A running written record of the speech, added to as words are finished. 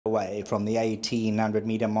away from the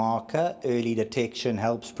 1800-meter marker. Early detection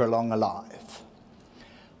helps prolong a life.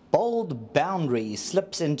 Bold Boundary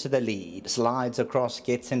slips into the lead, slides across,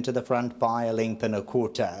 gets into the front by a length and a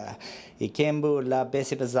quarter. Ikembu La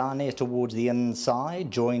Besipazane towards the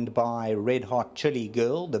inside, joined by Red Hot Chili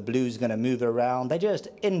Girl. The blue's going to move around. They're just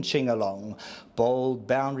inching along. Bold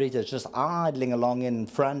Boundaries is just idling along in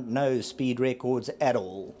front. No speed records at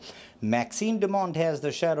all. Maxine Dumont has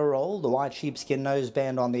the shadow roll. The white sheepskin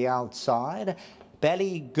noseband on the outside.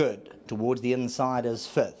 Belly Good towards the inside is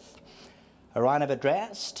fifth. Orion of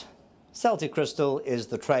Adrast, Celtic Crystal is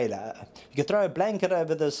the trailer. You could throw a blanket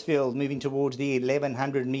over this field, moving towards the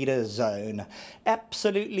 1100-meter zone.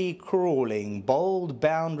 Absolutely crawling. Bold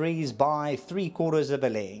Boundaries by 3/4 of a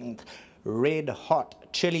length. Red Hot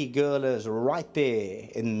Chili Girl is right there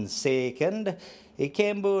in second.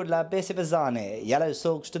 Ikembu La Besipazane, Yellow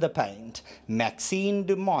Silks to the paint. Maxine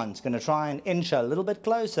Dumont's going to try and inch a little bit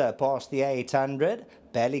closer past the 800.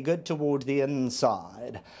 Barely Good towards the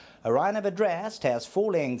inside. Orion of Adrast has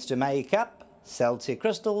 4 lengths to make up. Celtic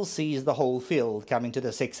Crystal sees the whole field coming to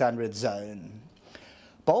the 600 zone.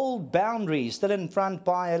 Bold Boundaries still in front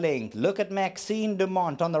by a length. Look at Maxine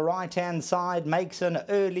Dumont on the right-hand side, makes an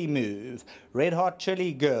early move. Red Hot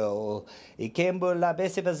Chili Girl. Ikembu La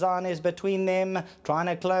Besipazane is between them, trying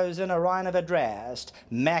to close in. Orion of Adrast.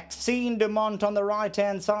 Maxine Dumont on the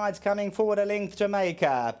right-hand side's coming forward a length to make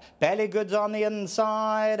up. Ballygood's on the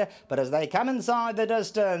inside, but as they come inside the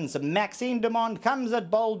distance, Maxine Dumont comes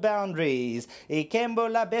at Bold Boundaries.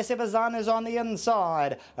 Ikembu La Besipazane is on the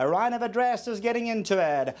inside. Orion of Adrast is getting into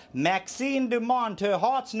it. Maxine Dumont, her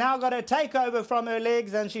heart's now got a takeover from her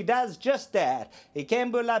legs, and she does just that.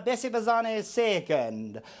 Ikembu La Besipazane is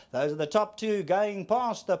second. Those are the top 2 going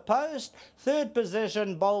past the post. Third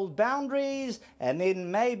position, Bold Boundaries, and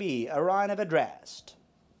then maybe Orion of Adrast.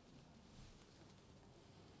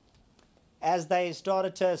 As they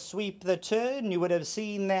started to sweep the turn, you would have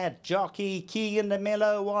seen that jockey Keegan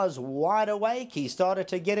DeMello was wide awake. He started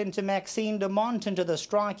to get into Maxine Dumont into the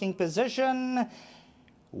striking position.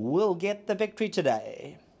 Will get the victory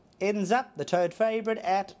today. Ends up the toad favourite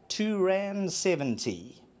at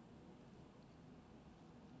R2.70.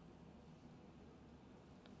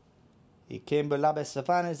 Ikembu La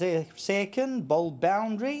Besipazane is second. Bold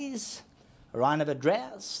Boundaries. Orion of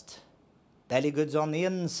Adrast. Ballygood's on the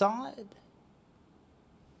inside.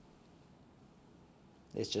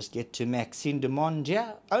 Let's just get to Maxine Dumont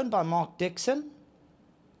here. Owned by Mark Dixon.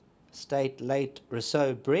 State Late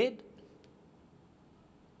Rousseau bred.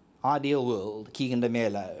 Ideal World, Keegan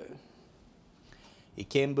DeMello.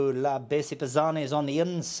 Ikembu La Besipazane is on the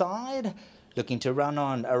inside, looking to run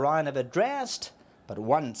on Orion of Adrast, but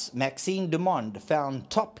once Maxine Dumont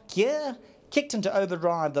found top gear, kicked into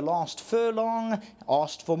overdrive the last furlong,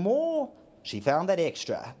 asked for more, she found that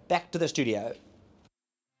extra. Back to the studio.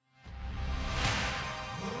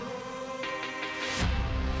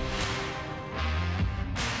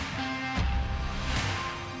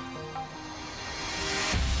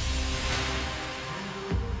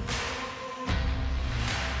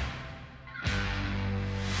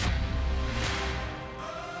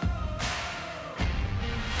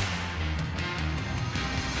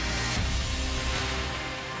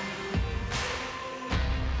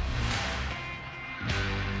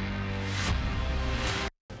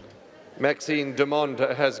 Maxine Dumont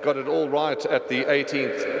has got it all right at the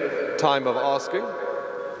 18th time of asking.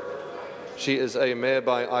 She is a mare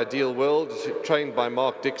by Ideal World, trained by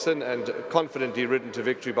Mark Dixon and confidently ridden to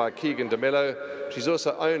victory by Keegan DeMello. She's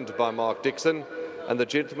also owned by Mark Dixon, and the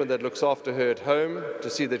gentleman that looks after her at home to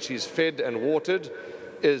see that she's fed and watered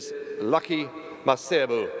is Lucky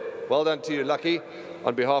Masebo. Well done to you, Lucky.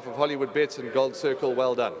 On behalf of Hollywoodbets and Gold Circle,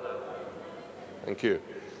 well done. Thank you.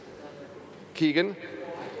 Keegan,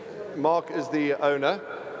 Mark is the owner,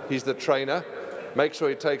 he's the trainer. Make sure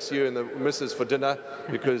he takes you and the missus for dinner,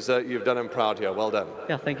 because you've done him proud here. Well done.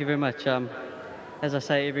 Yeah, thank you very much. As I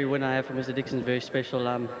say, every win I have from Mr. Dixon is very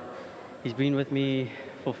special. He's been with me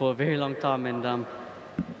for a very long time, and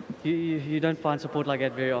you don't find support like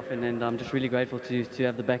that very often, and I'm just really grateful to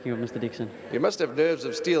have the backing of Mr. Dixon. You must have nerves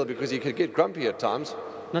of steel, because you could get grumpy at times.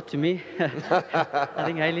 Not to me. I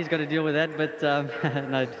think Haley's got to deal with that, but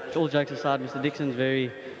no, all jokes aside, Mr. Dixon's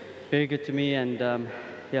very good to me, and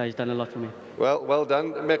yeah, he's done a lot for me. Well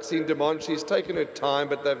done. Maxine Dumont, she's taken her time,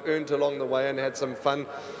 but they've earned along the way and had some fun.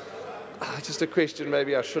 Just a question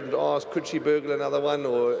maybe I shouldn't ask. Could she burgle another one,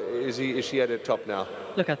 or is she at her top now?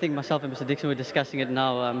 Look, I think myself and Mr. Dixon were discussing it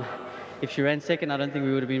now. If she ran second, I don't think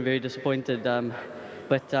we would have been very disappointed.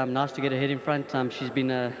 But nice to get her head in front. She's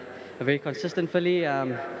been a very consistent filly.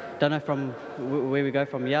 Don't know from where we go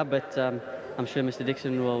from here, but I'm sure Mr.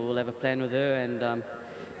 Dixon will have a plan with her, and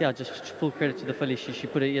yeah, just full credit to the filly. She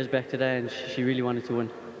put her ears back today, and she really wanted to win.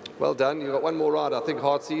 Well done. You've got one more ride, I think,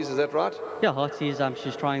 Heartsease, is that right? Yeah, Heartsease,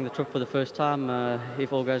 she's trying the trip for the first time.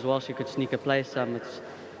 If all goes well, she could sneak a place.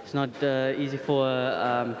 It's not easy for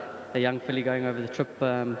a young filly going over the trip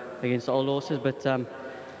against the old horses, but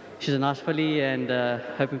she's a nice filly, and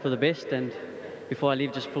hoping for the best. And before I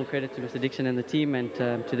leave, just full credit to Mr. Dixon and the team, and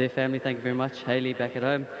to their family. Thank you very much. Hayley, back at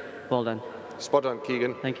home, well done. Spot on,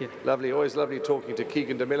 Keegan. Thank you. Lovely, always lovely talking to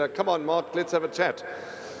Keegan de Miller. Come on, Mark, let's have a chat.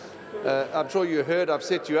 I'm sure you heard I've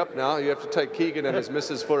set you up now. You have to take Keegan and his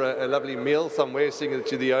missus for a lovely meal somewhere, seeing that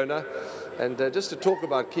you're the owner. And just to talk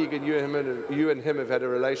about Keegan, you and him have had a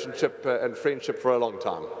relationship and friendship for a long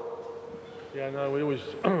time. Yeah, no, we always,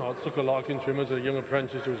 I took a liking to him as a young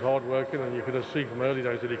apprentice who was hard working, and you could see from early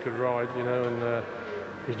days that he could ride, you know, and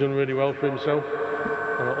he's done really well for himself.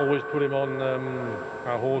 And I always put him on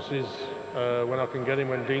our horses when I can get him,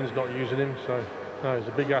 when Dean's not using him. So, no, he's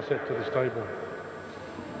a big asset to the stable.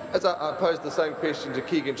 As I posed the same question to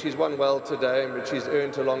Keegan, she's won well today, but she's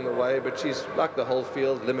earned along the way, but she's, like the whole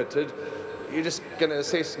field, limited. You're just going to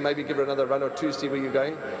assess, maybe give her another run or two, see where you're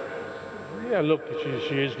going? Yeah, look,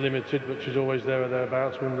 she is limited, but she's always there or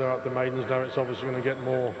thereabouts. When they're at the maidens now, it's obviously going to get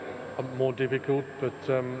more difficult. But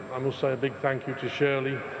I must say a big thank you to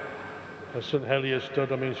Shirley, St Helier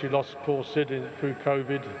stud. I mean, she lost poor Sid through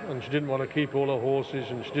COVID, and she didn't want to keep all her horses,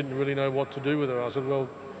 and she didn't really know what to do with her. I said, well,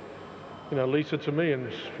 you know, Lisa to me, and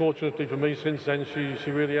fortunately for me, since then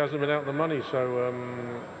she really hasn't been out the money. So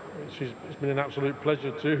it's been an absolute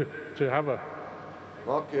pleasure to have her.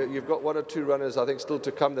 Mark, you've got one or two runners, I think, still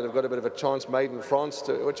to come that have got a bit of a chance. Maiden France,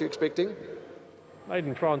 what are you expecting?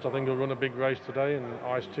 Maiden France, I think, will run a big race today, and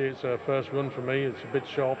Ice Tea, it's her first run for me. It's a bit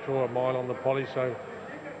sharp for a mile on the poly, so,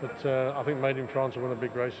 but I think Maiden France will run a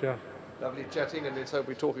big race, yeah. Lovely chatting, and let's hope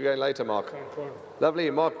we talk again later, Mark. Lovely,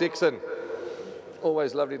 Mark Dixon.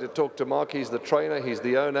 Always lovely to talk to Mark. He's the trainer, he's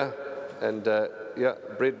the owner, and yeah,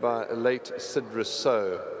 bred by late Sid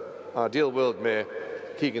Rousseau. Our Ideal World mare,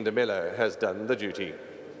 Keegan de Miller, has done the duty.